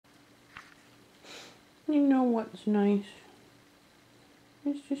You know what's nice?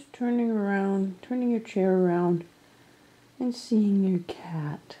 It's just turning your chair around and seeing your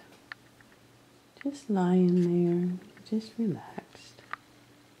cat. Just lying there, just relaxed.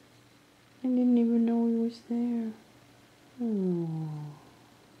 I didn't even know he was there. Oh,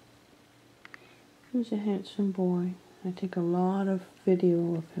 he's a handsome boy. I take a lot of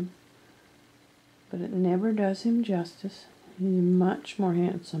video of him, but it never does him justice. He's much more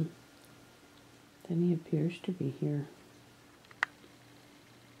handsome than he appears to be here.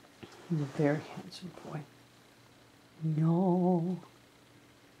 He's a very handsome boy. No.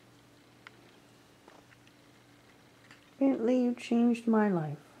 Bentley, you changed my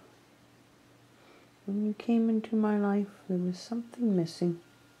life. When you came into my life, there was something missing.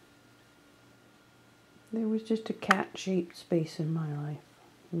 There was just a cat-shaped space in my life.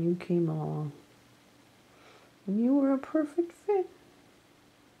 And you came along. And you were a perfect fit.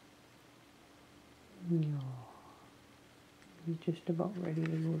 No. He's just about ready to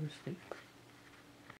go to sleep.